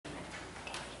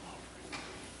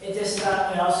At this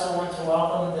time, we also want to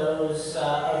welcome those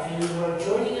of you who are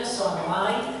joining us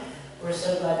online. We're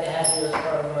so glad to have you as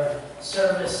part of our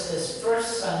service this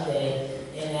first Sunday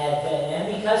in Advent.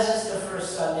 And because it's the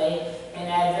first Sunday in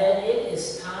Advent, it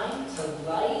is time to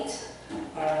light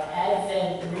our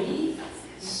Advent wreath.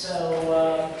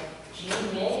 So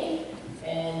Gene May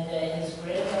and his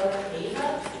granddaughter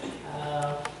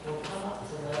Ava will come up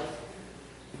to light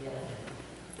the Advent.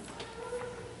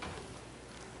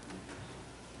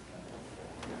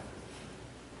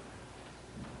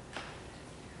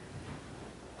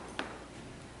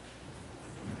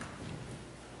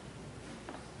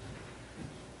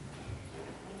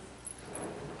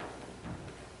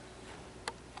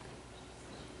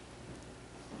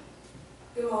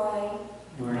 Good morning.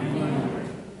 Morning.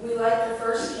 We light the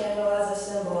first candle as a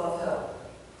symbol of hope.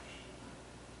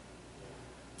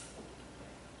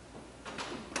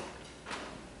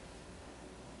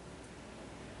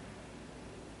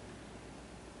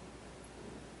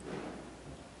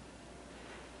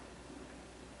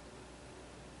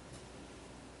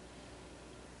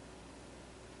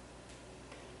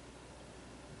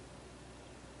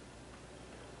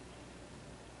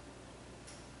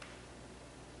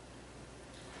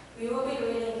 We will be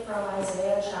reading from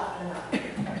Isaiah chapter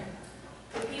 9.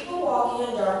 The people walking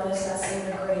in darkness have seen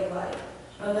a great light.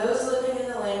 On those living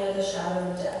in the land of the shadow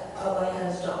of death, a light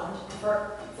has dawned.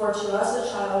 For to us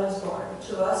a child is born,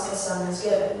 to us a son is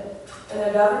given, and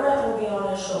the government will be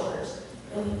on his shoulders.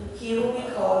 And he will be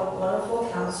called Wonderful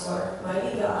Counselor,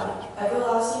 Mighty God,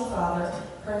 Everlasting Father,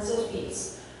 Prince of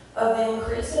Peace. Of the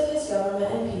increase of his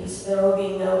government and peace there will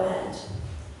be no end.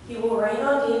 He will reign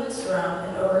on David's throne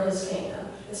and over his kingdom,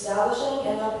 establishing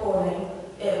and upholding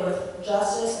it with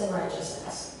justice and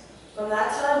righteousness. From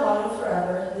that time on and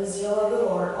forever, the zeal of the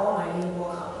Lord Almighty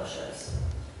will accomplish this.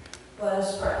 Let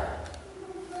us pray.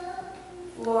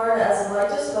 Lord, as the light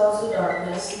dispels the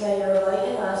darkness, may your light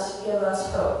in us give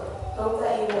us hope. Hope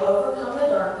that you will overcome the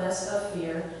darkness of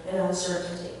fear and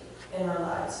uncertainty in our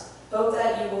lives. Hope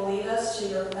that you will lead us to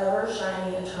your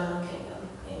ever-shining eternal kingdom.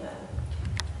 Amen.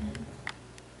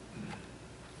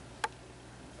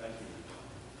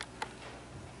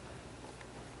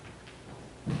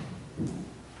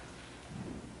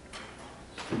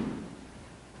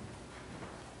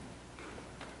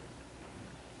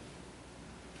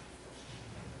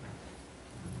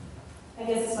 I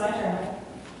guess it's my turn.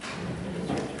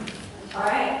 All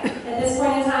right. At this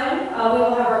point in time, we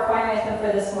will have our choir anthem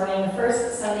for this morning, the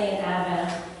first Sunday in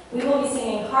Advent. We will be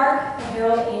singing "Hark the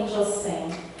Herald Angels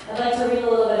Sing." I'd like to read a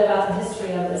little bit about the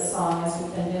history of this song as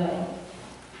we've been doing.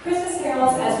 Christmas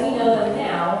carols, as we know them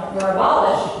now, were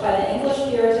abolished by the English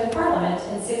Puritan Parliament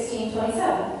in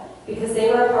 1627 because they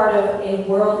were a part of a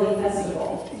worldly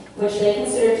festival, which they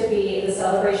considered to be the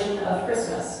celebration of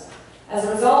Christmas. As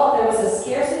a result, there was a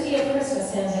scarcity of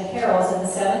Christmas hymns and carols in the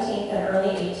 17th and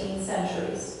early 18th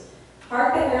centuries.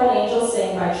 "Hark the Herald Angels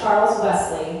Sing" by Charles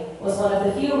Wesley was one of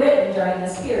the few written during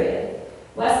this period.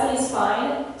 Wesley's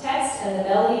fine text and the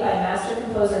melody by master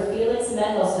composer Felix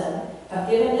Mendelssohn have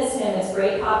given this hymn its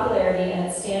great popularity and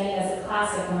its standing as a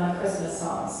classic among Christmas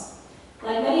songs.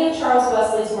 Like many of Charles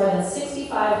Wesley's more than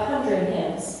 6,500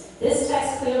 hymns, this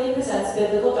text clearly presents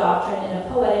biblical doctrine in a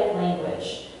poetic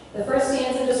language. The first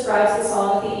stanza describes the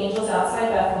song of the angels outside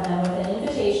Bethlehem with an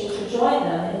invitation to join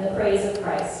them in the praise of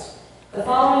Christ. The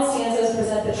following stanzas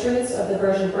present the truths of the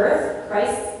virgin birth,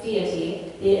 Christ's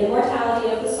deity, the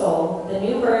immortality of the soul, the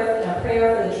new birth, and a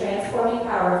prayer for the transforming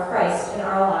power of Christ in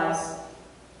our lives.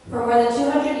 For more than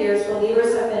 200 years,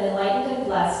 believers have been enlightened and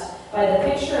blessed by the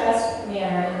picturesque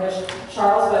manner in which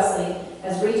Charles Wesley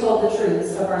has retold the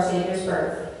truths of our Savior's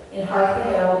birth. In "Hark the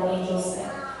Herald Angels Sing."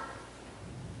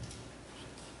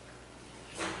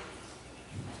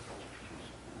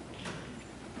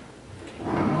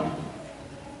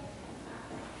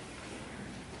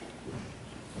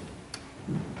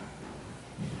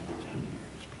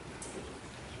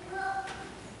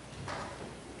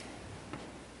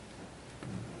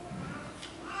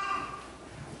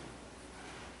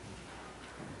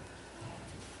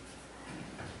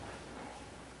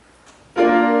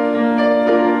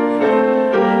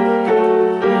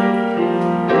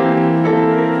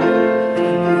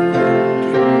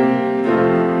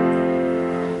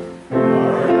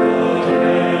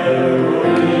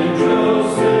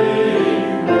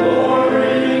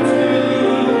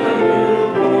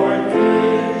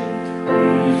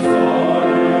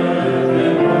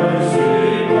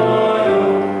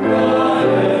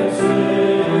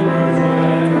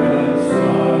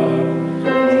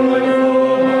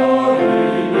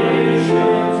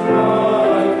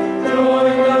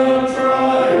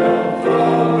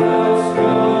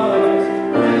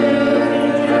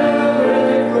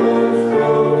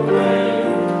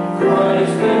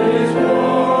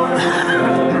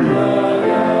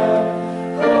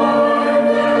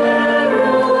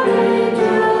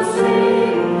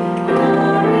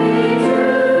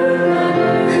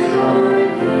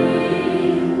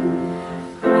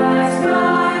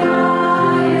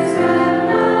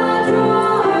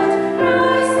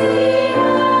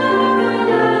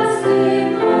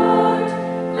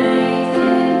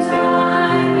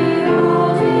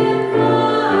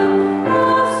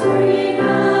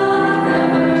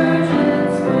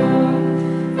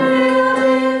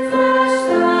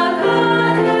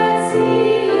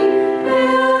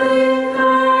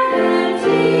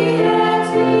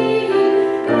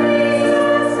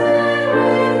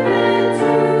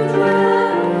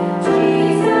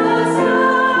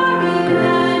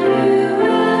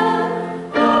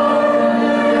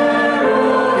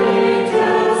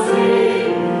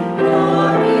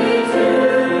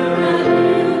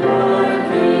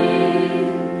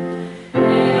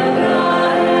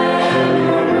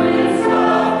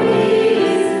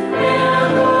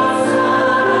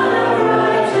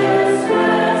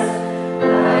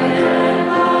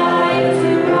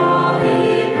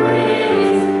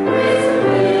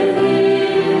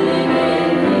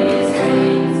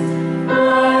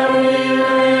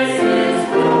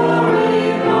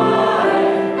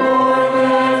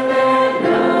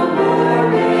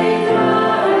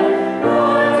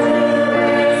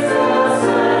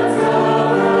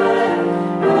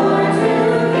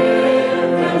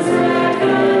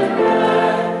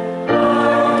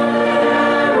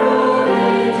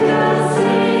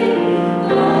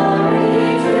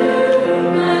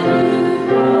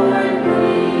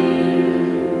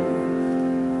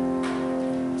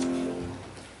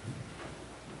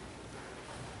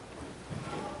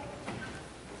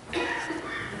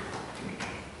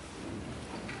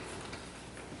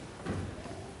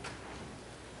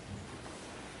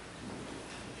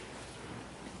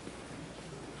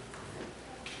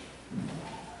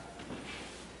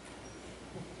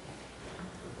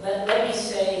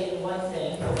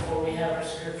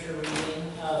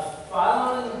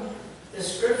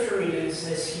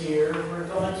 year, we're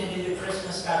going to do the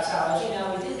Christmas doxology.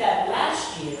 Now, we did that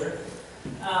last year.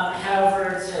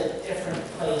 However, it's a different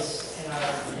place in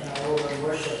our order of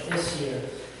worship this year.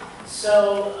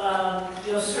 So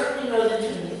you'll certainly know the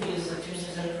tune because the tune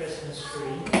is a Christmas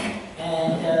tree.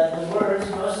 And the words,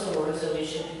 most of the words that we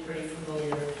should be pretty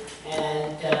familiar.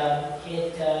 And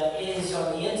it is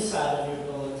on the inside of your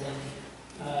bulletin.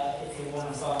 If you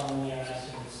want to follow me, I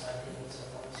ask you to decide it's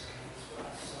up on the screen as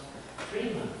well. So,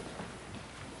 read them.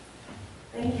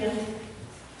 Thank you.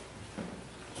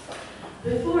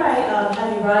 Before I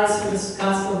have you rise for this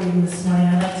gospel reading this morning,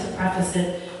 I'd like to preface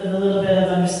it with a little bit of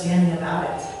understanding about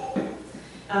it.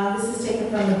 This is taken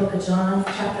from the book of John,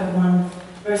 chapter 1,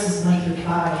 verses 1 through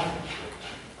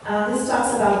 5. This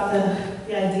talks about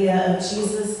the idea of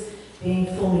Jesus being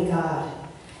fully God.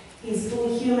 He's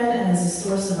fully human and is the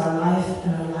source of our life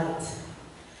and our light.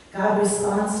 God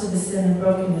responds to the sin and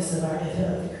brokenness of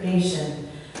the creation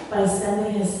by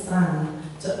sending his Son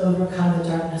to overcome the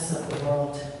darkness of the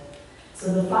world.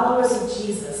 So the followers of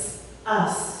Jesus,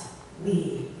 us,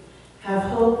 we, have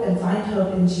hope and find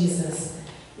hope in Jesus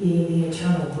being the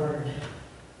eternal Word.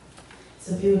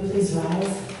 So if you would please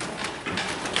rise.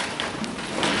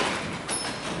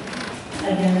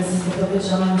 Again, this is the book of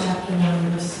John, chapter 1,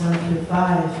 verses 1 through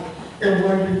 5. The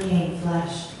Word became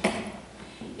flesh.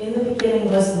 In the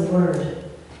beginning was the Word,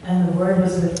 and the Word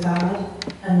was with God,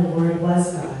 and the Word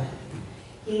was God.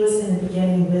 He was in the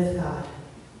beginning with God.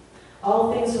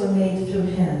 All things were made through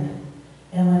him,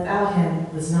 and without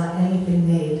him was not anything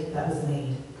made that was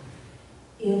made.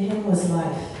 In him was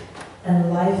life, and the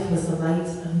life was the light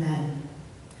of men.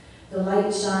 The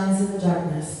light shines in the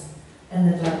darkness,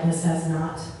 and the darkness has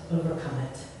not overcome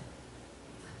it.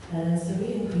 That ends the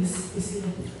reading. Please be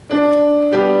seated.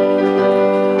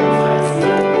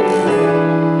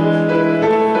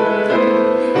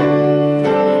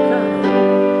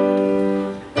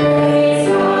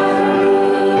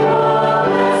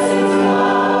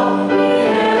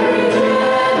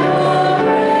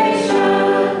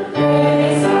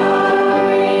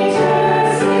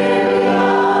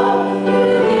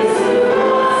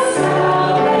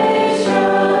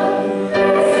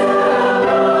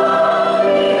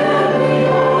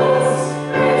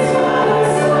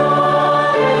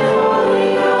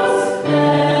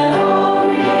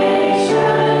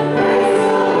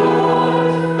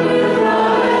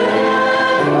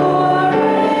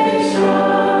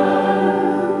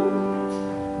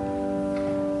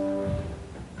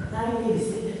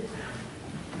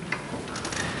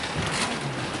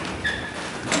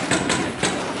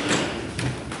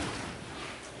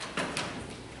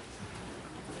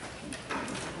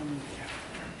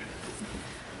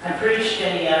 I preached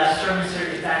a sermon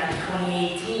series back in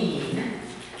 2018.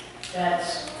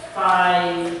 That's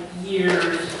 5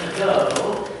 years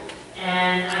ago.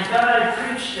 And I thought I'd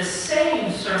preach the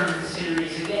same sermon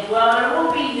series again. Well, it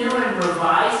won't be new and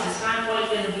revised. It's not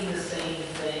quite going to be the same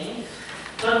thing.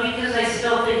 But because I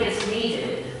still think it's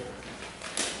needed.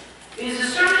 Because the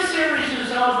sermon series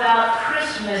was all about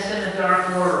Christmas in a dark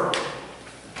world.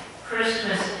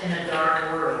 Christmas in a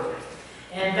dark world.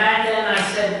 And back then I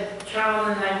said, turn on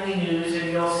the nightly news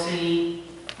and you'll see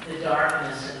the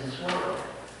darkness in this world.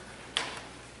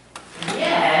 And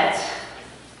yet,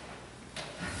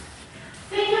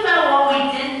 think about what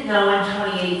we didn't know in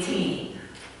 2018.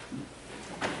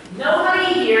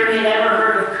 Nobody here had ever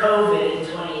heard of COVID in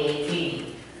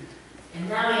 2018. And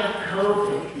now we have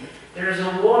COVID. There's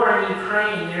a war in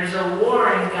Ukraine. There's a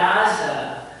war in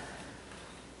Gaza.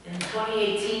 In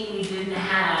 2018, we didn't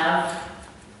have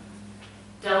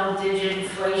double-digit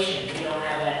inflation. We don't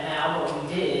have that now, but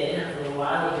we did a little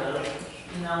while ago.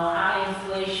 You know, high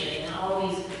inflation and all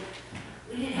these.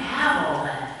 We didn't have all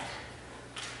that.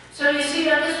 So you see,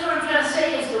 I guess what I'm trying to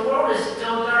say is the world is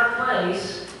still a dark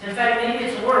place. In fact, maybe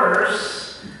it's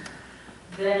worse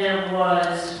than it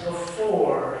was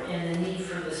before, and the need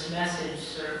for this message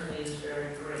certainly is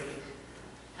very great.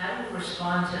 How do we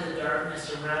respond to the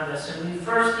darkness around us? And we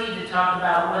first need to talk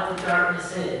about what the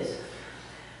darkness is.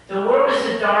 The world is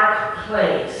a dark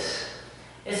place.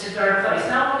 It's a dark place.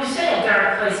 Now, when we say a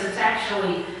dark place, it's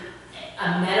actually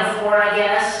a metaphor, I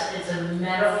guess. It's a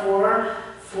metaphor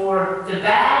for the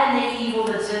bad and the evil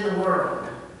that's in the world.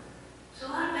 There's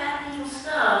a lot of bad and evil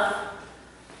stuff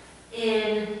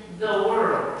in the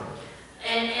world.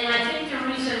 And I think the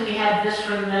reason we have this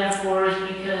for the metaphor is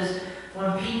because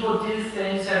when people do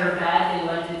things that are bad, they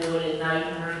like to do it at night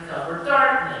under cover of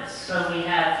darkness. So we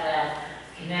have that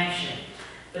connection.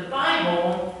 The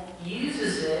Bible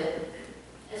uses it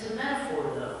as a metaphor,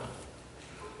 though.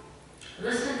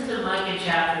 Listen to Micah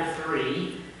chapter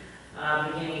 3,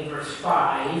 beginning of verse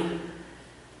 5.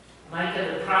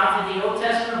 Micah the prophet, the Old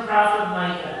Testament prophet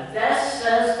Micah. Thus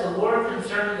says the Lord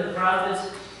concerning the prophets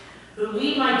who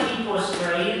lead my people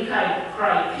astray, who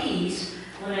cry peace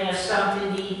when they have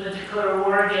something to eat, but declare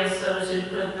war against those who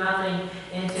put nothing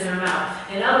into their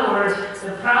mouth. In other words,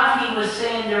 the prophet was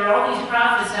saying there are all these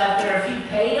prophets out there. If you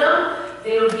paid them,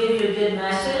 they would give you a good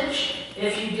message.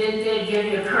 If you didn't, they'd give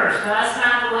you a curse. Now, that's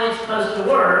not the way it's supposed to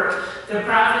work. The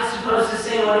prophet's supposed to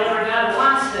say whatever God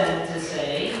wants them to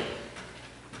say.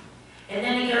 And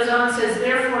then he goes on and says,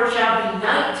 therefore it shall be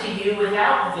night to you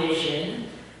without vision,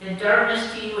 and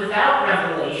darkness to you without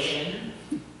revelation.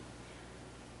 You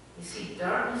see,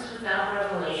 darkness without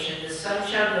revelation. The sun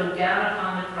shall go down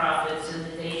upon the prophets, and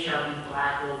the day shall be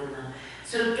black over them.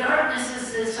 So darkness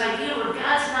is this idea where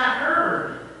God's not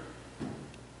heard.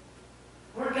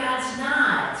 Where God's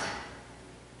not.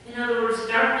 In other words,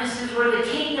 darkness is where the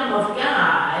kingdom of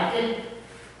God,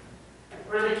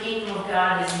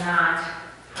 is not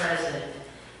present.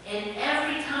 And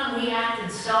every time we act in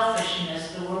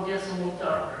selfishness, the world gets a little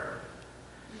darker.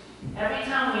 Every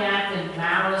time we act in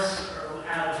malice or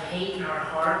out of hate in our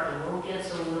heart, the world gets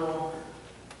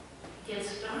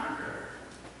darker.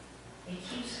 It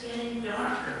keeps getting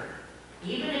darker.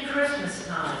 Even at Christmas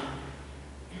time.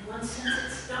 In one sense,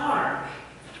 it's dark.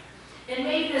 And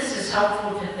maybe this is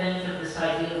helpful to think of this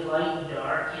idea of light and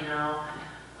dark,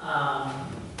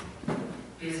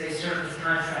 because they serve as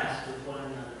contrast with one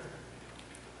another.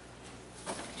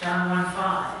 John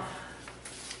 1:5.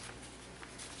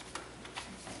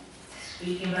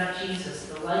 Speaking about Jesus,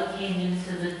 the light came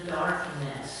into the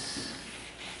darkness,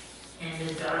 and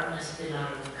the darkness did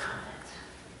not overcome it.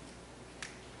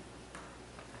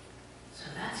 So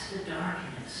that's the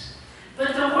darkness.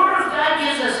 But the Word of God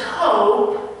gives us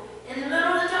hope in the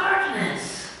middle of the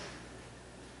darkness.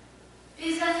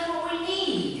 Because that's what we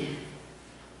need.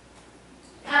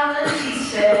 Hal Lindsey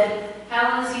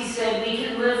said we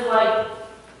can live like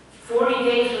 40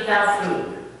 days without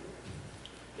food.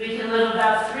 We can live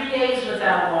about 3 days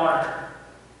without water.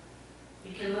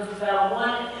 We can live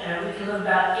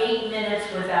about 8 minutes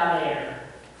without air.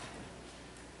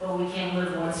 But we can't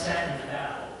live 1 second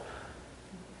without hope.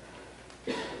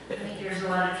 I think there's a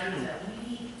lot of truth that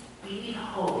we need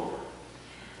hope.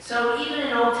 So even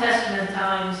in Old Testament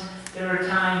times, there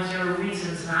are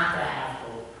reasons not to have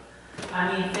hope.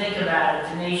 I mean, think about it.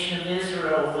 The nation of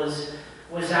Israel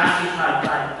was occupied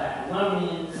by the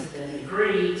Babylonians, then the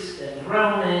Greeks, then the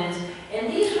Romans, and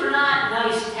these were not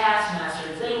nice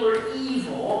taskmasters. They were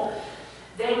evil.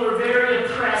 They were very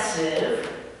oppressive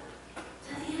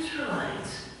to the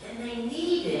Israelites, and they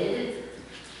needed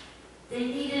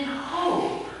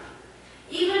hope.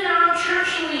 Even our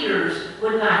church leaders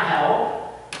would not help.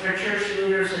 Their church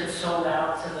leaders had sold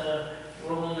out to the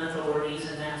ruling authorities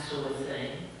and that sort of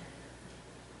thing.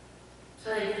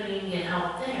 So they couldn't even get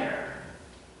help there.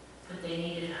 But they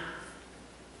needed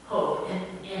hope.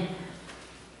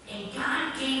 And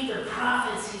God gave the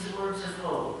prophets these words of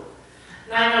hope.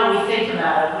 Now I know we think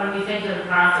about it. When we think of the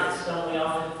prophets, don't we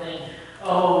often think,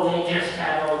 oh, they just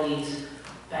have all these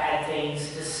bad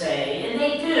things to say. And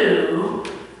they do.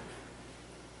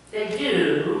 They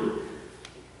do.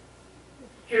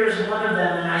 Here's one of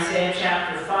them in Isaiah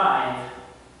chapter 5,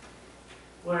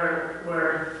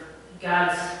 where God,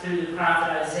 through the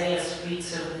prophet Isaiah,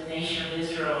 speaks of the nation of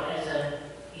Israel as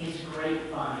his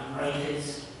grapevine, right?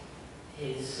 This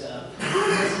is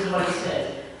what he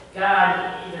says.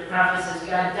 The prophet says,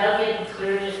 God dug it and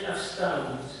cleared it of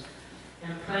stones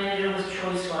and planted it with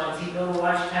choice vines. He built a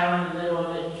watchtower in the middle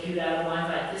of it and hewed out a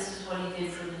vine. This is what he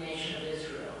did for the nation of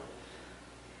Israel.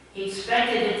 He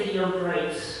expected it to yield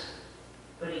grapes,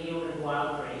 but it yielded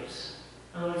wild grapes.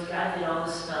 In other words, God did all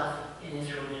this stuff and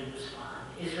Israel didn't respond.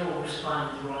 Israel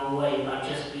responded the wrong way by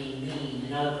just being mean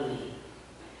and ugly.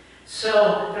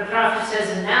 So the prophet says,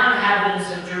 and now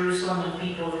inhabitants of Jerusalem and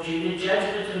people of Judah,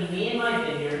 judge between me and my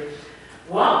vineyard.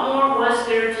 What more was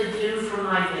there to do for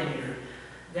my vineyard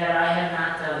that I had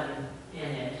not done in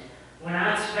it? When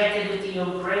I expected it to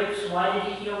yield grapes, why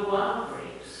did it yield wild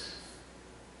grapes?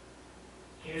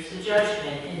 Here's the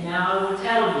judgment, and now I will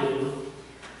tell you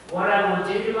what I will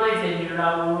do to my vineyard.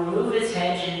 I will remove its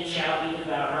hedge, and it shall be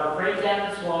devoured. I will break down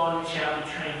its wall, and it shall be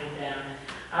trampled down.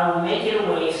 I will make it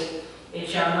a waste. It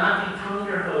shall not be pruned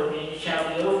or hoed, and it shall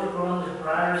be overgrown with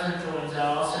briars and thorns.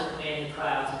 I also command the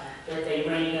clouds that they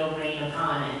rain no rain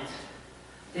upon it.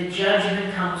 The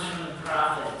judgment comes from the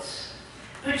prophets.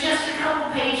 But just a couple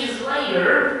pages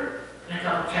later, and a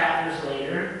couple chapters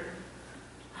later,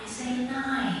 Isaiah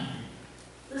 9.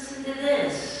 Listen to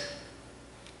this.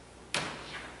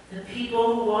 The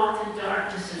people who walked in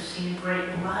darkness have seen a great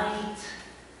light.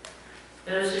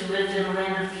 Those who lived in a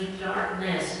land of deep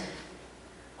darkness.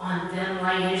 on them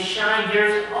light has shined.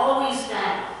 There's always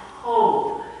that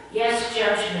hope. Yes,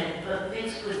 judgment, but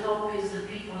mixed with hope is the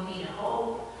people need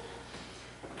hope.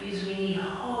 Because we need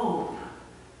hope.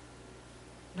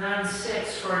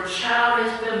 9:6, for a child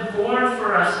has been born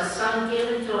for us, a son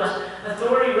given to us.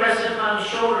 Authority rests upon his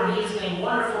shoulder, and he is named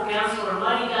Wonderful Counselor,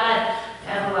 Mighty God,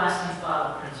 Everlasting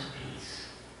Father, Prince of Peace.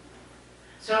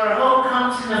 So our hope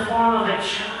comes in the form of a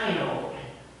child.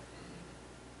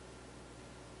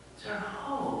 It's our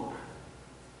hope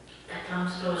that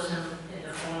comes to us in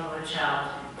the form of a child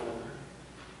to be born.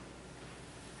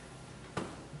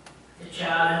 The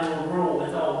child who will rule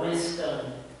with all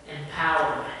wisdom and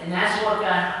power. And that's what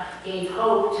God gave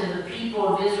hope to the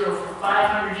people of Israel for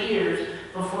 500 years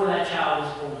before that child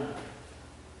was born.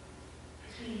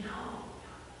 Because we need hope.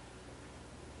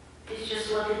 Because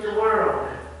just look at the world.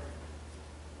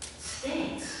 It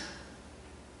stinks.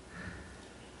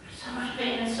 There's so much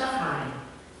pain and suffering.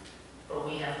 But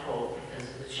we have hope because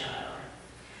of the child.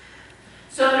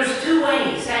 So there's two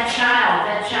ways. That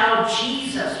child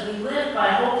Jesus. We live by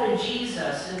hope in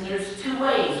Jesus. And there's two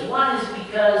ways. One is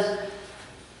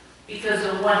because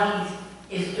of what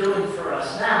he is doing for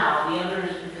us now. The other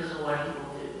is because of what he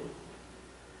will do.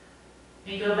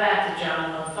 We go back to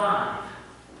John 1:5.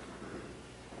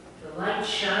 The light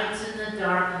shines in the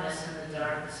darkness, and the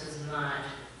darkness is not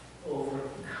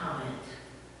overcome it.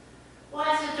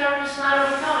 Why is the darkness not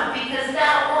overcome it? Because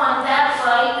that one, that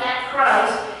light, that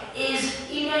Christ, is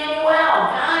Emmanuel.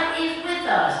 God is with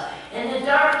us. And the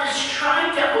darkness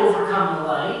tried to overcome the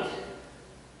light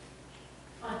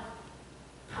by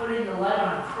putting the light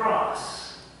on a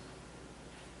cross,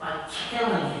 by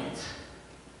killing it.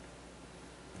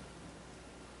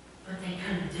 But they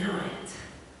couldn't do it.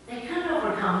 They couldn't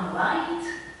overcome the light.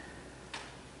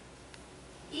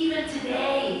 Even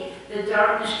today, the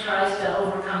darkness tries to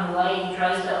overcome the light and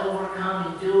tries to overcome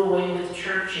and do away with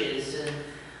churches. And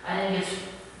I think it's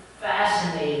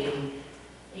fascinating.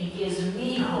 It gives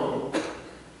me hope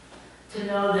to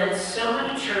know that so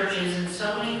many churches in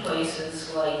so many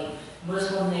places, like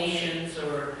Muslim nations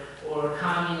or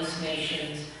communist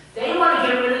nations, they want to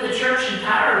get rid of the church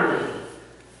entirely.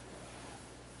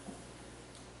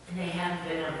 And they haven't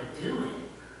been able to do it.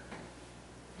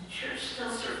 The church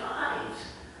still survives.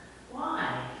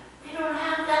 Why? They don't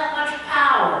have that much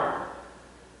power.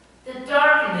 The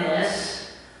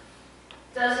darkness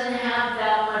doesn't have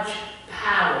that much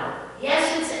power.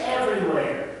 Yes, it's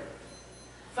everywhere.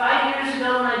 5 years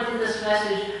ago when I did this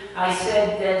message, I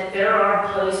said that there are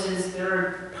places, there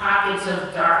are pockets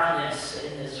of darkness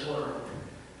in this world.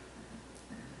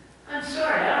 I'm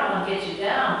sorry, I don't want to get you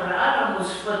down, but I'd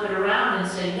almost flip it around and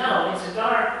say, no, it's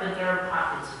dark, but there are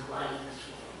pockets of light in this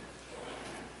world.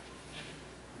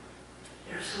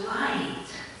 There's light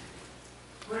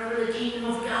wherever the kingdom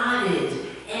of God is,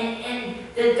 and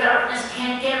the darkness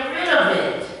can't get rid of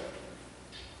it.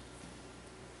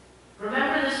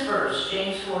 Remember this verse,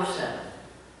 James 4:7.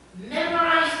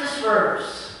 Memorize this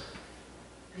verse,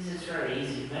 because it's very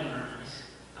easy to memorize,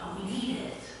 but we need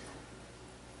it.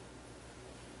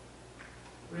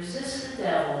 Resist the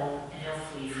devil, and he'll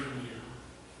flee from you.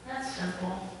 That's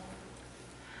simple.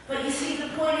 But you see, the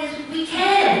point is, we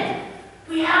can.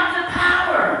 We have the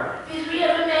power. Because we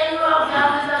have Emmanuel,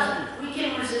 God with us. We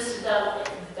can resist the devil.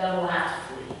 The devil will have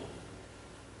to flee.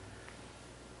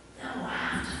 The devil will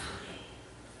have to flee.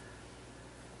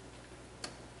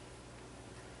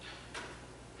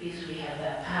 Because we have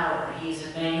that power. He's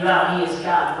Emmanuel. He is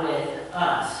God with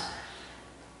us.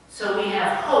 So we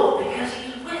have hope because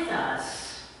he's with us.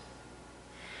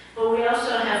 But we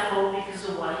also have hope because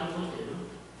of what he will do.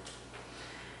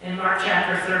 In Mark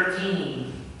chapter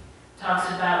 13, talks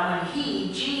about when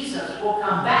he, Jesus, will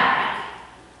come back.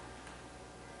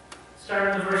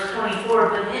 Starting in verse 24,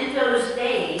 but in those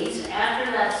days,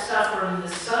 after that suffering, the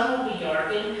sun will be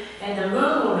darkened, and the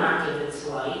moon will not give its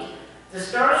light. The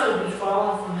stars will be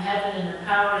fallen from heaven, and the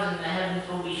powers in the heavens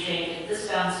will be shaken. This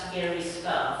sounds scary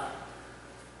stuff.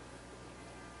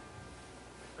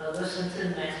 But listen to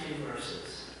the next few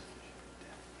verses.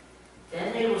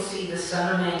 Then they will see the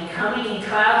Son of Man coming in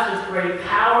clouds with great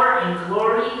power and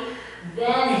glory.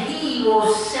 Then he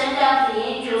will send out the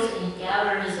angels and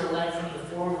gather his elect from the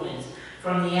four winds,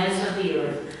 from the ends of the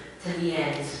earth to the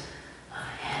ends of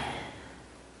heaven.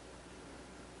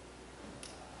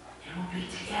 And we'll be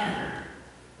together.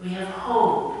 We have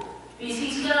hope. Because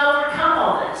he's going to overcome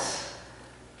all this.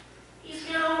 He's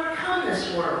going to overcome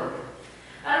this world.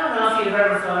 I don't know if you've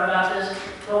ever thought about this,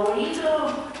 but when you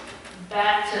go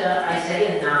back to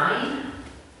Isaiah 9,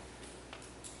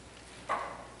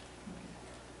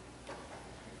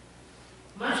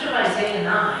 much of Isaiah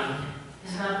 9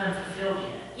 has not been fulfilled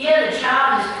yet. Yeah, the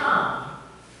child has come,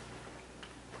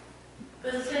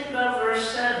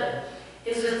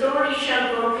 authority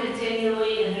shall grow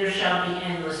continually, and there shall be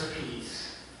endless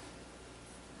peace.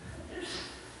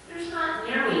 There's not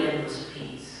nearly endless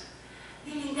peace.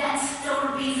 Meaning that's still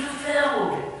to be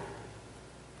fulfilled.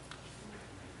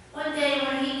 One day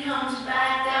when he comes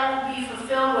back, that will be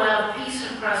fulfilled. We'll have peace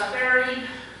and prosperity,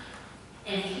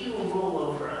 and he will rule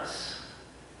over us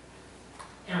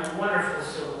in a wonderful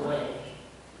sort of way.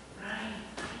 Right?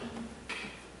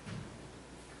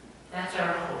 That's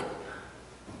our hope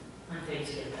when things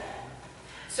get bad.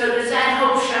 So does that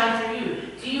hope shine through you?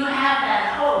 Do you have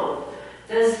that hope?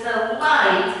 Does the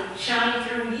light shine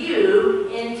through you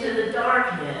into the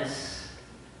darkness?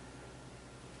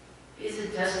 Because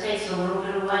it just takes a little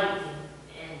bit of light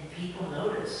and people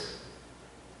notice.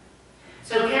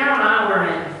 So Carol and I were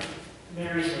in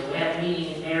Marysville. We had a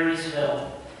meeting in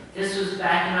Marysville. This was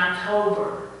back in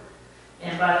October.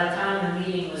 And by the time the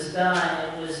meeting was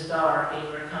done, it was dark, and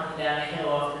we were coming down a hill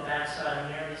off the backside of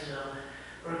Marysville.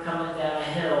 We're coming down a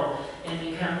hill, and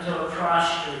we come to a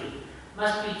cross street.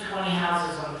 Must be 20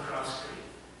 houses on the cross street.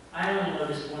 I only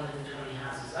noticed one of the 20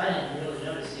 houses. I didn't really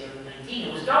notice the other 19.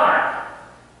 It was dark.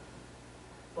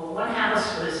 But one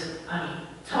house was,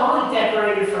 totally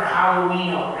decorated for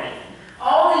Halloween already.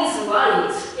 All these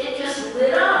lights, it just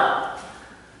lit up.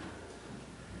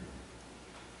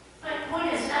 My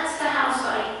point is, that's the house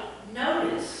I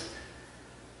noticed.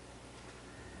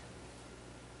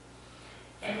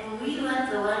 And when we let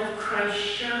the light of Christ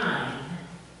shine,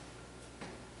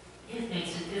 it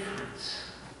makes a difference.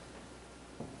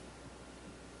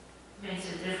 It makes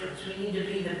a difference. We need to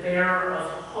be the bearer of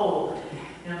hope,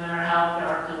 no matter how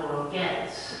dark the world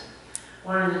gets.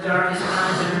 One of the darkest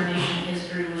times in our nation's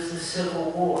history was the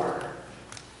Civil War.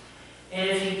 And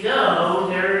if you go,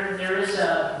 there is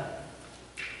a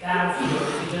battlefield.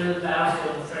 If you go to the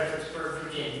battlefield in Fredericksburg,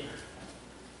 Virginia.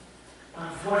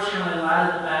 Unfortunately, a lot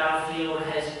of the battlefield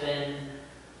has been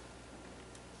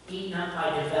eaten up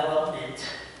by development.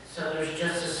 So there's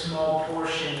just a small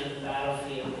portion of the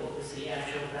battlefield that was the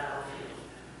actual battlefield.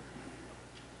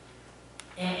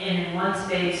 And in one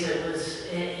days, it was,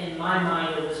 in my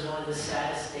mind, it was one of the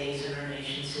saddest days in our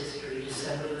nation's history,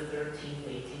 December the 13th,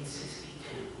 1862.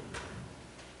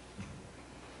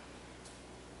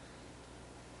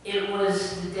 It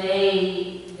was the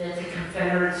day that the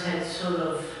Confederates had sort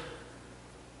of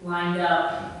lined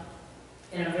up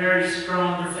in a very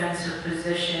strong defensive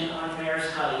position on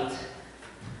Mayor's Height,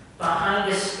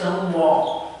 behind a stone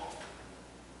wall.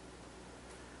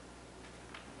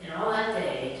 And all that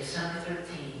day, December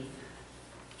 13th,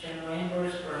 General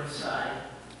Ambrose Burnside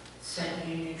sent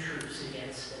Union troops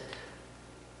against it.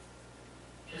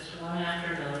 Just one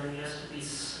after another, just to be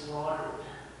slaughtered.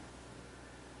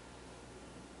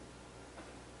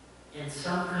 And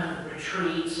some couldn't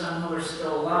retreat, some who were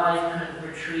still alive couldn't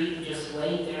retreat and just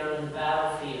laid there in the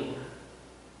battlefield.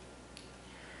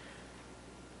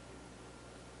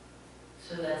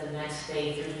 So that the next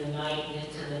day, through the night and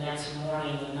into the next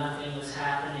morning, when nothing was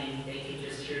happening, they could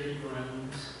just hear the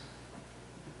groans.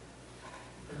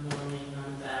 The mourning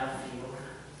on the battlefield.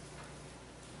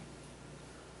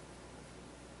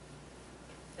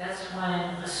 That's when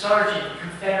a sergeant, a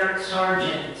Confederate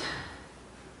sergeant,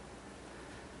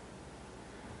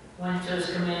 went to his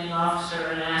commanding officer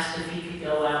and asked if he could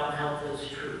go out and help those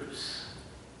troops.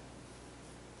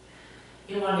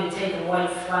 He wanted to take a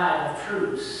white flag of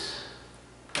truce.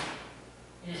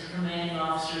 His commanding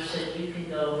officer said, "You can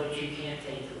go, but you can't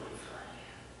take the white flag.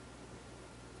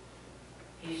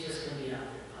 He's just going to be out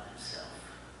there by himself."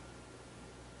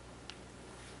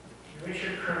 And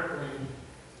Richard Kirkland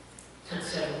took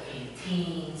several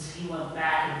canteens. He went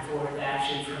back and forth,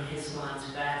 actually, from his lines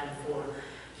back and forth.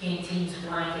 Canteens,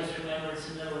 blankets, remember it's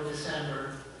the middle of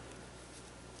December,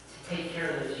 to take care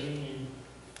of those Union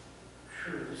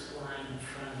troops lying in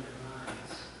front of their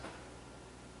lines.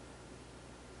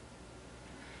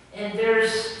 And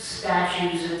there's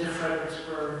statues at the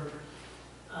Fredericksburg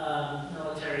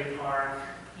Military Park.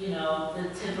 You know, the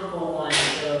typical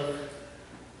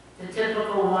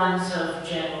ones of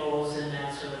generals and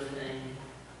that sort of thing.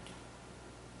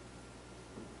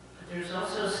 But there's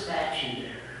also a statue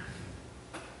there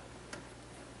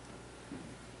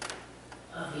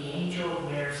of the Angel of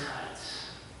Mares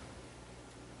Heights,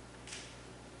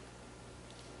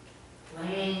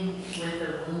 laying with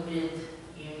a wounded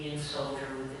Union soldier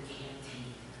with a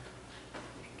canteen.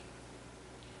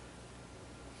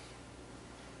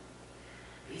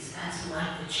 Because that's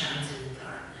light that shines in the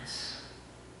darkness.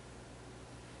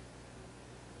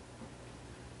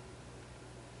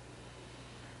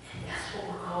 And that's what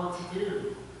we're called to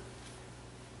do.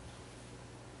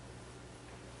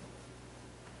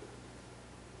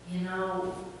 You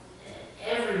know,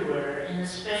 everywhere, and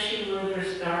especially where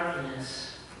there's darkness,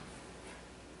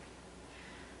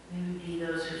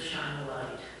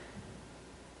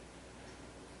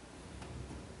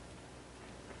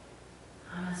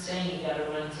 got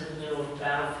to run to the middle of the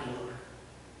battlefield.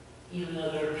 Even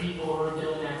though there are people who are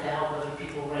doing that to help other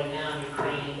people right now in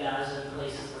Ukraine and Gaza and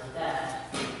places like that.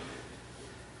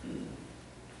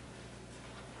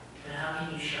 But how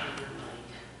can you shine your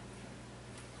light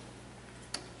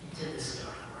into this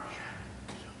dark world?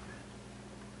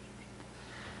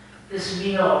 This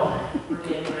meal we're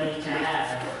getting ready to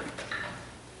have.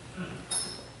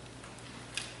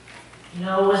 You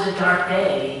know, it was a dark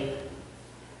day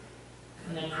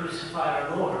when they crucified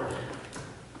our Lord.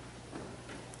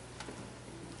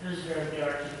 It was very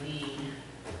dark indeed.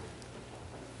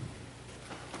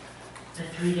 And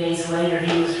 3 days later,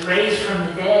 he was raised from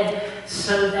the dead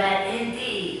so that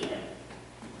indeed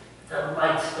the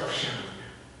light still shone.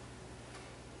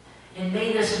 And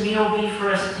may this meal be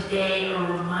for us today a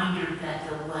reminder that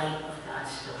the light of God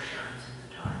still shines in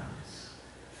the darkness.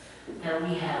 That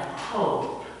we have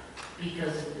hope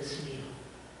because of this meal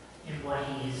and what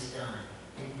he has done.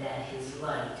 And that his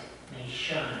light may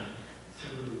shine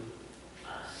through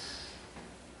us.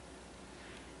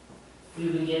 We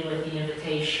begin with the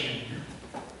invitation.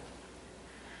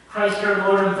 Christ our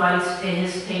Lord invites to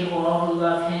his table all who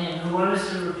love him, who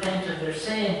earnestly repent of their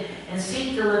sin and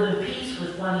seek to live in peace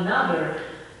with one another.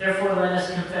 Therefore let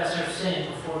us confess our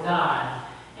sin before God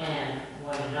and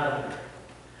one another.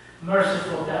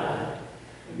 Merciful God,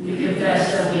 we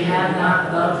confess that we have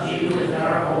not loved you with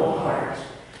our whole heart.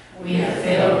 We have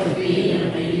failed to be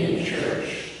an obedient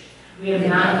church. We have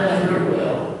not done your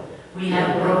will. We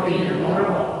have broken your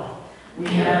law. We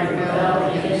have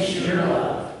rebelled against your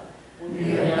love. We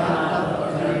have not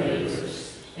loved our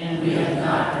neighbors, and we have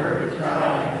not heard the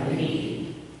cry of the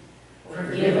needy.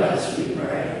 Forgive us, we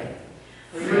pray.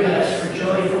 Free us for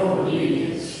joyful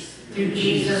obedience through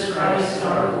Jesus Christ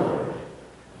our Lord.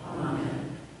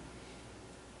 Amen.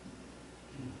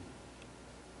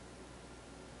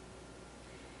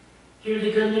 Hear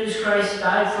the good news: Christ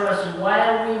died for us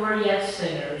while we were yet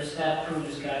sinners. That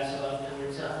proves God's love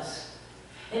towards us.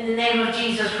 In the name of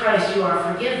Jesus Christ, you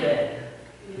are forgiven.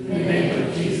 In the name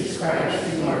of Jesus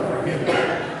Christ, you are forgiven.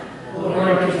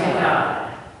 Glory be to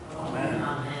God. Amen.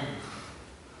 Amen.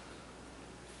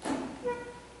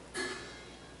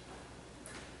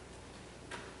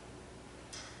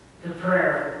 The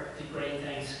prayer, the great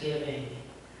thanksgiving.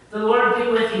 The Lord be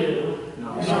with you.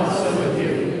 And also with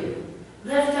you.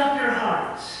 Lift up your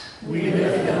hearts. We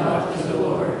lift them up to the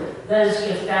Lord. Let us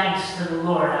give thanks to the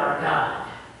Lord our God.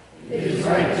 It is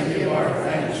right to give our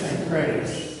thanks and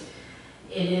praise.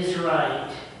 It is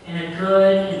right and a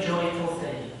good and joyful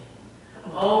thing,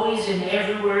 always and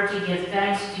everywhere to give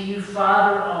thanks to you,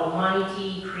 Father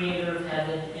Almighty, Creator of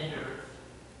heaven and earth.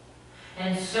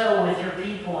 And so with your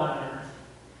people on earth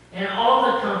and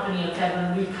all the company of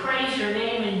heaven, we praise your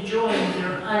name and join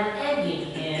your unending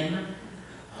hymn,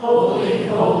 Holy,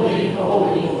 holy,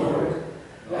 holy Lord,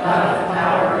 God of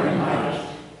power and might.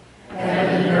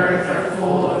 Heaven and earth are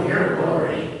full of your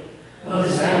glory.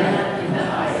 Hosanna in the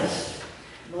highest.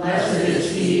 Blessed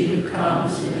is he who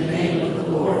comes in the name of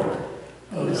the Lord.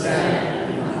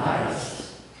 Hosanna in the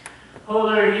highest.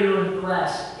 Holy are you and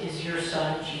blessed is your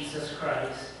Son, Jesus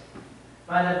Christ.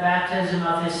 By the baptism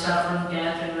of his suffering,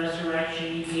 death, and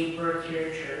resurrection, you gave birth to your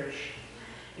church.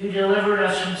 You delivered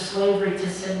us from slavery to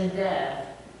sin and death,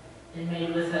 and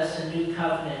made with us a new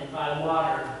covenant by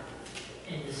water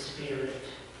and the Spirit.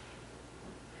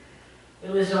 It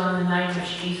was on the night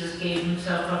which Jesus gave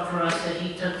himself up for us that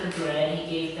he took the bread. He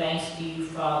gave thanks to you,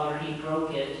 Father. He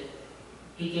broke it.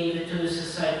 He gave it to his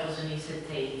disciples, and he said,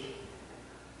 "Take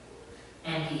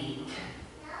and eat.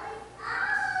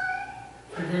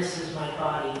 For this is my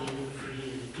body given for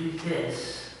you. Do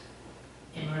this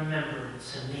in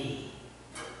remembrance of me."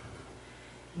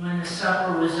 When the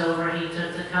supper was over, he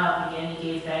took the cup again.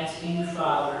 He gave thanks to you,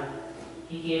 Father.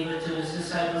 He gave it to his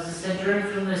disciples and said, "Drink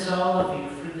from this, all of you,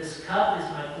 for this cup is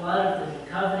my blood of the new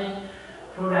covenant,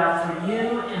 poured out for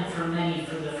you and for many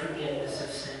for the forgiveness of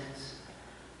sins.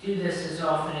 Do this as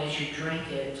often as you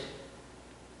drink it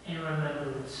in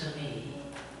remembrance of me."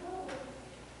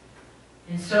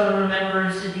 And so in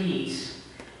remembrance of these,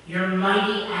 your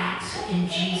mighty acts in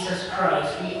Jesus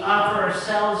Christ, we offer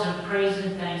ourselves in praise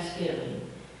and thanksgiving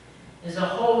as a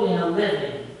holy and a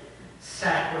living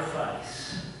sacrifice.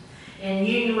 In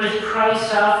union with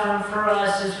Christ's offering for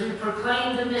us, as we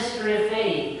proclaim the mystery of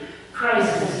faith,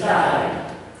 Christ has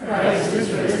died, Christ is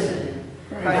risen,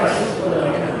 Christ will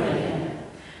come again.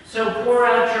 So pour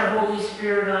out your Holy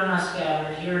Spirit on us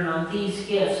gathered here and on these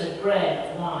gifts of bread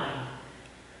and wine.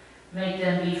 Make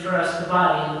them be for us the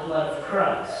body and the blood of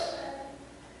Christ,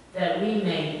 that we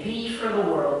may be for the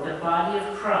world the body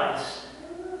of Christ,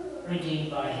 redeemed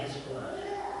by his blood.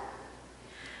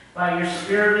 By your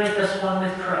Spirit make us one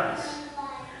with Christ,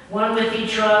 one with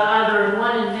each other and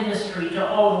one in ministry to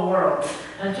all the world,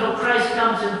 until Christ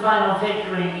comes in final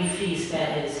victory and we feast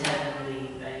at his heavenly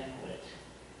banquet.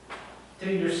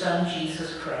 Through your Son,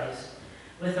 Jesus Christ,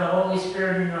 with the Holy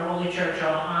Spirit and your holy church,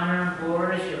 all honor and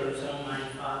glory is yours, Almighty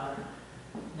Father,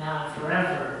 now and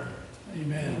forever.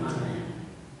 Amen. Amen.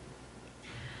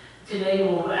 Today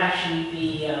will actually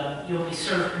be, you'll be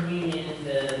served communion in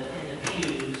the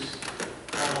pews.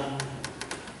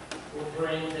 We'll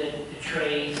bring the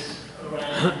trays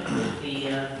around with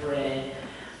the bread.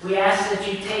 We ask that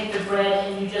you take the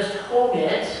bread and you just hold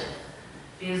it,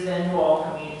 because then we'll all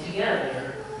commune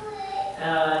together.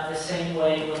 The same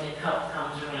way when the cup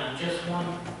comes around. Just one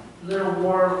little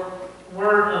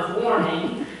word of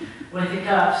warning with the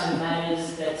cups, and that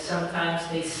is that sometimes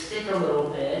they stick a little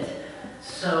bit.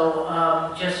 So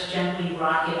just gently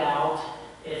rock it out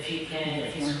if you can.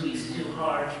 If you squeeze too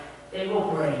hard, they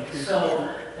will break.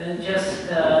 So just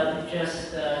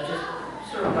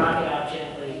sort of rock it out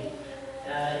gently,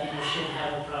 and you shouldn't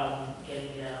have a problem getting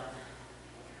it out.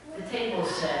 The table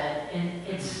is set, and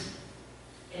it's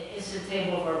the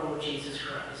table of our Lord Jesus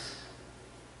Christ.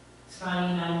 It's not a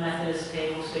United Methodist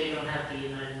table, so you don't have to be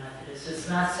United Methodist. It's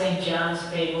not St. John's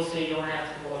table, so you don't have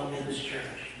to belong to this church.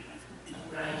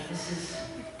 Right? This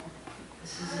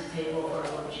is the table of our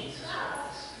Lord Jesus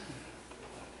Christ.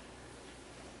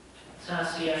 So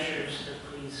ask the ushers to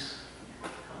please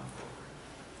come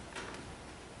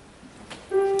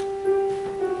forward.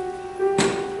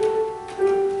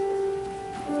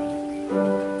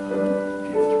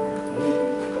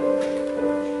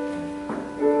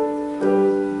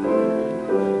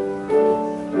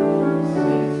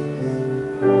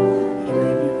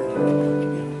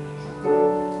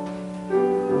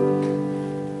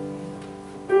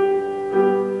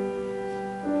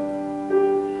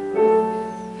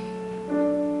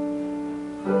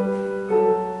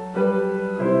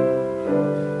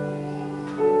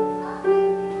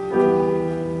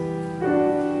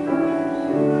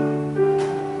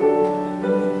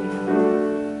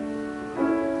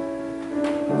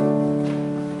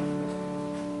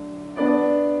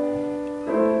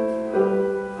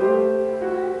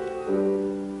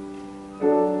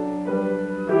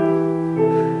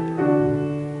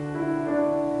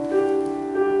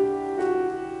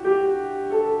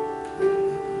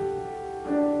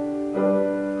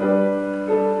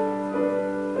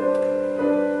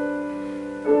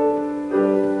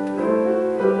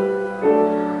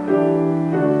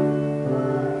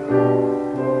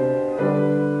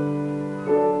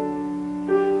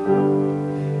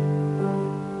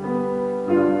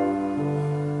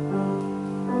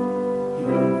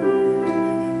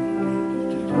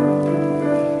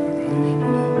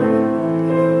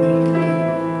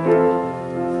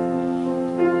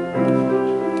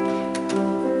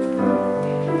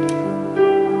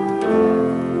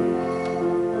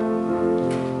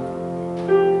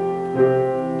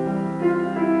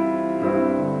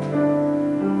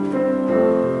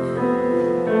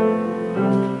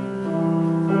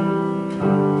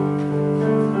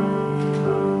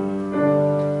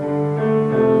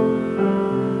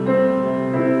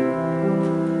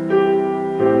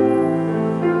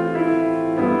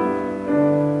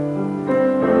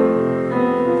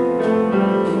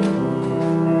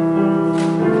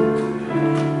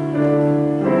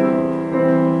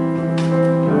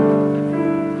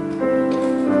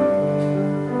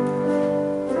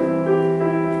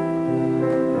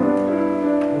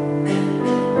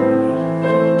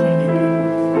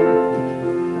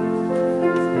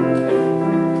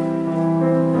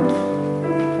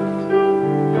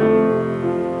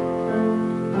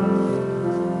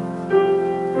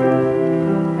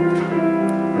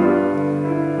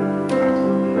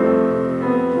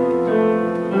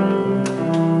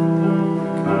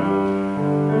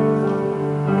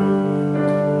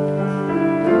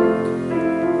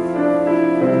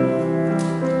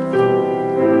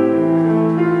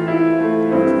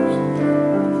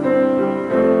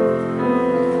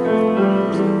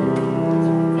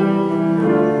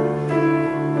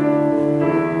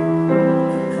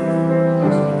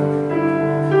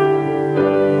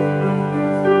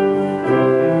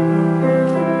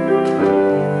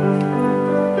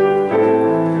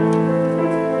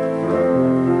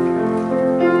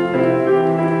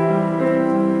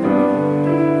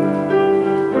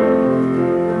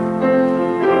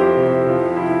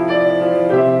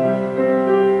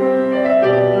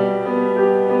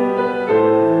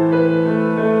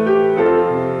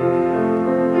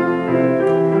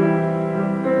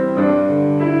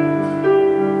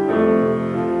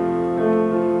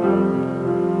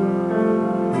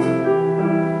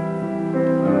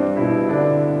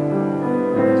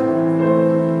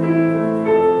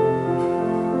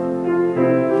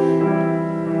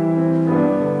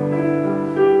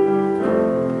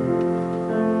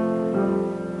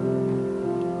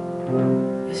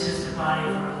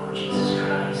 Lord Jesus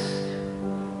Christ.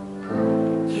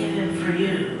 Give him for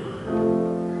you.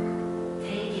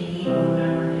 Take and eat and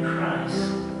remember that Christ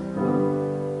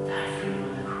died for you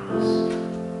on the cross.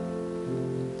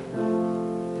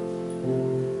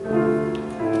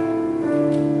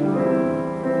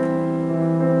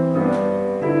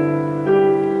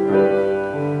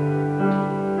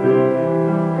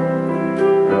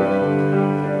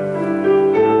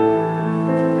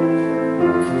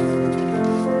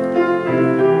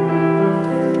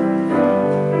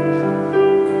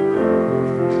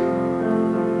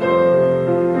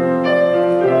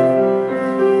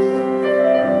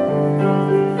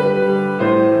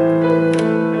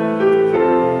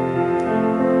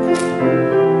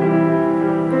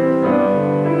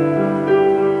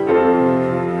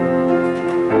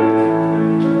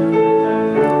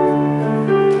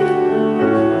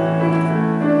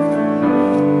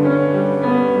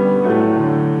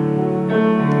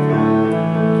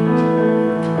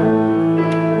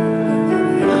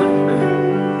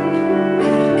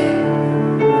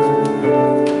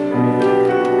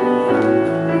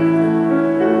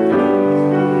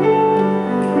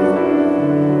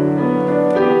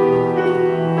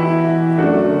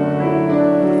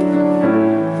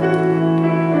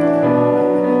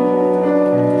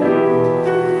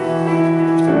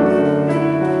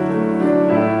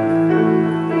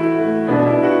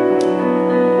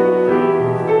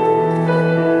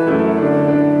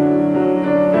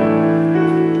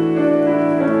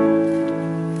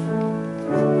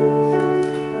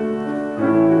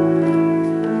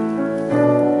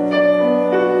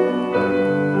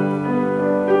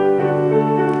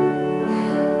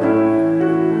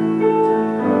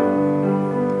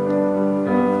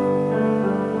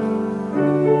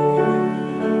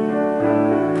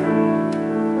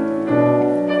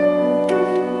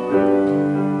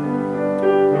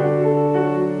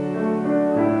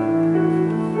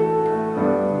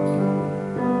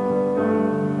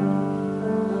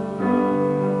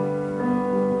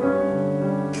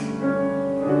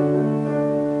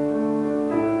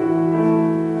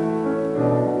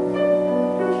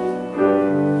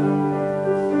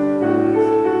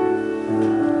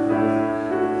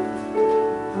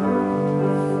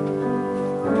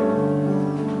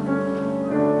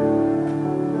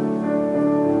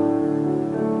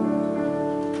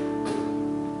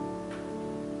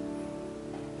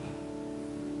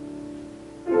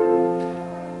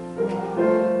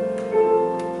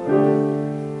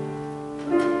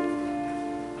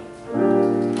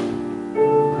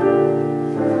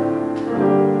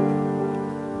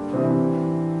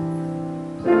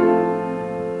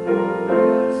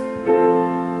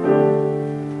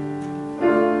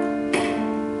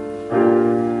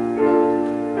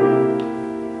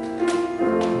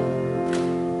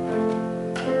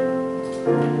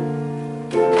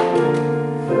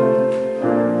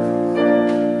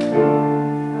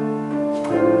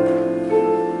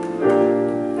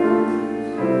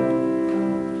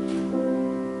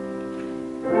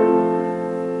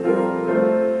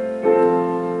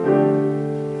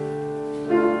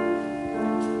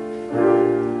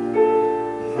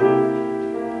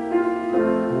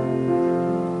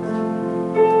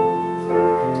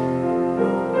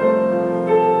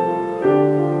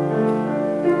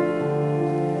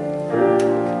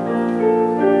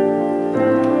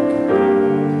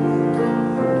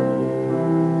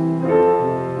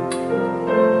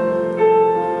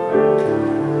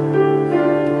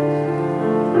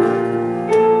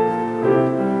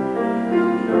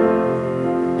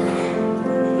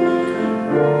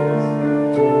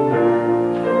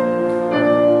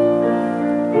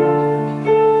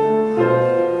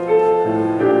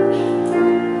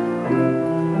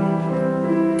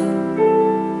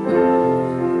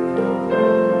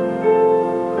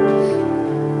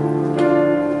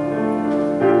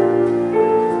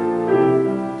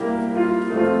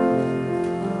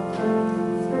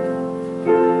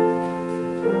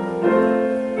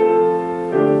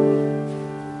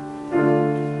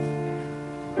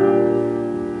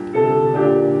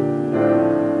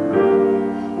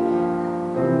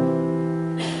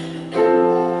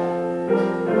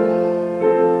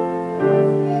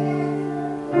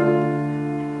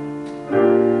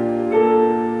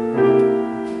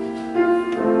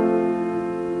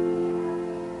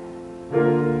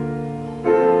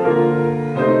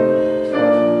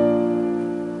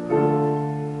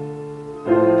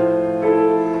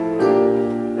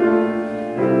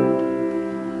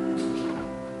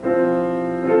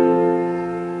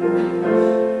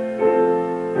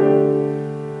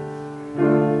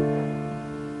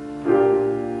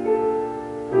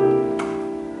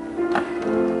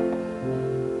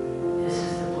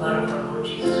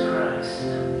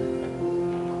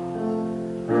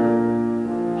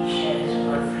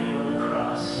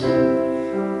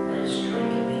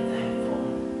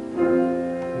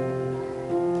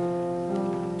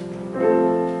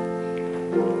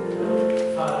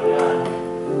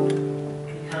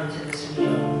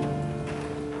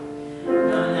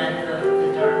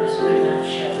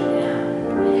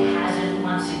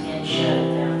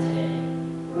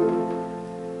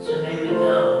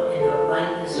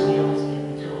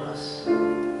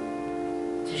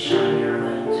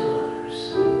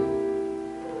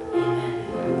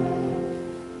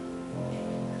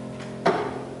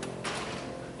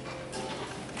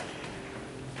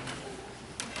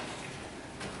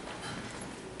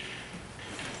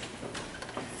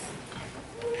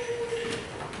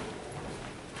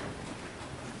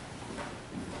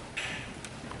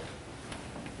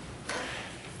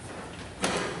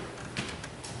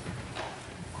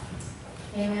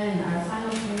 Amen. Our final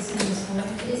praise hymn this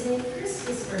morning is a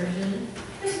Christmas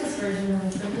version of a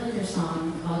familiar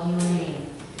song called Your Name.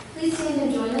 Please stand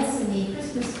and join us in the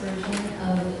Christmas version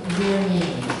of Your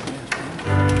Name.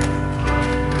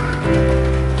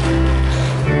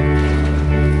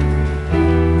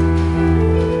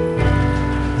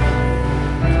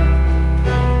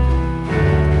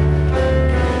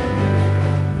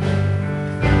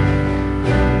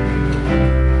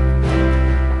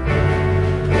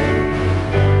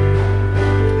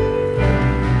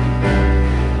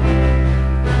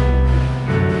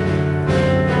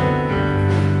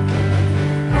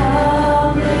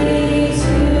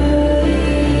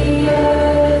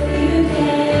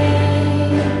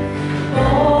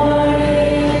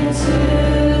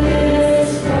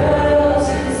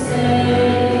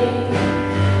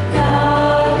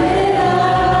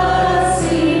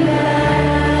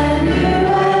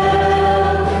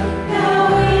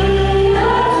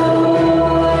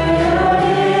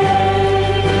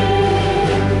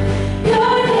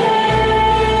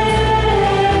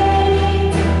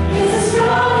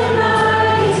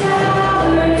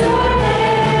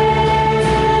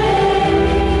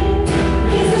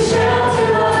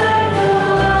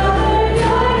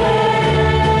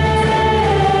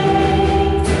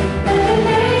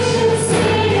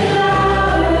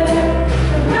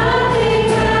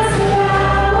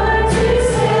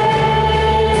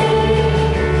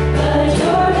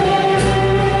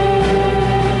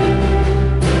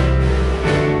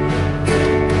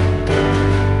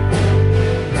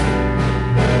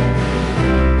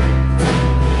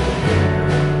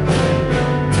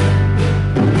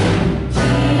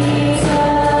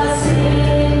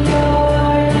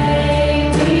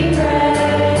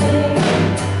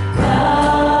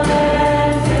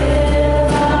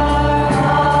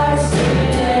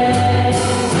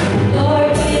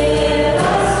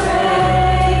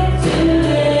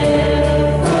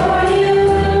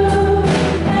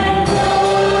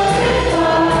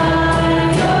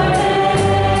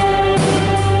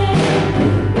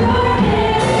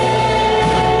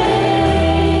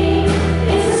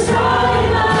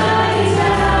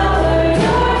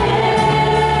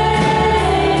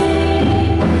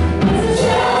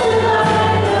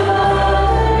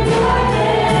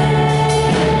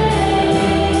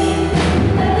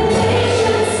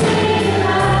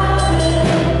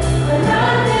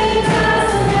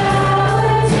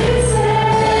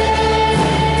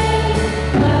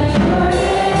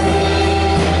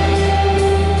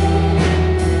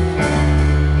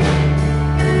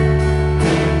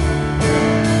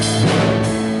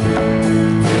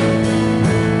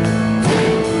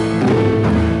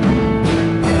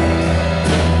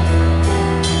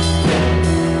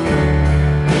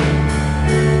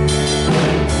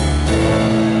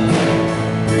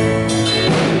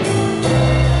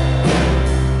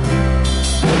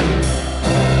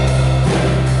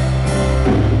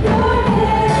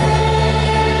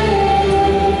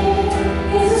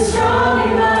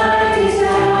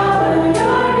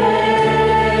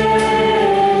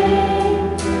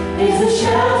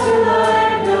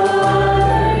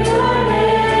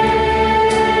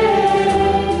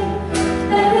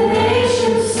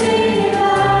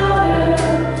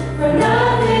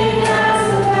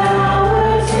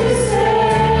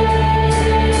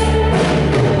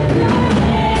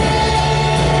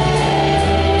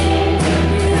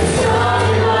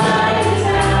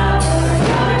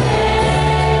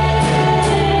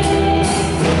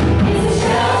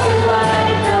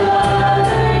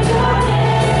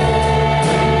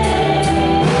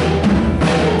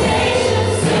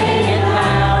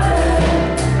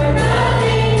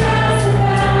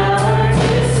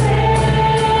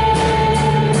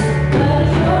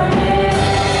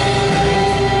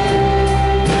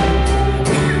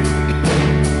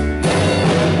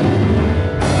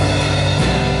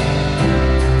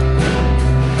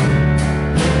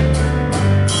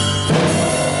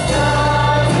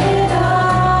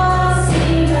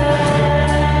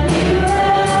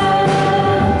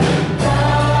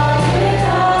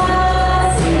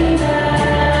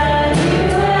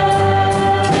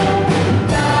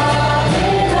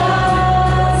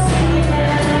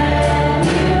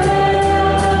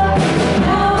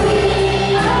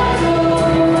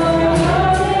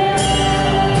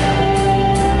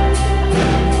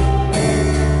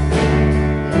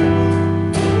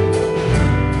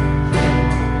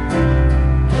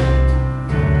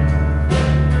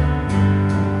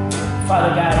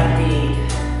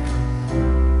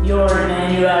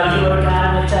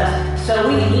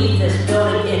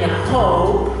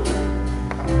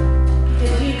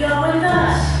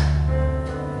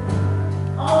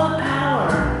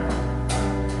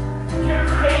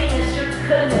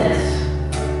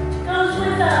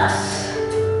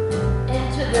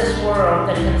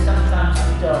 that can sometimes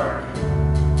be dark.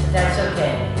 But that's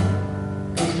okay,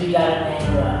 because we got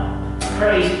Emmanuel.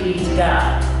 Praise be to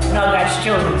God. And all God's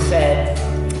children said,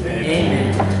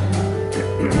 Amen.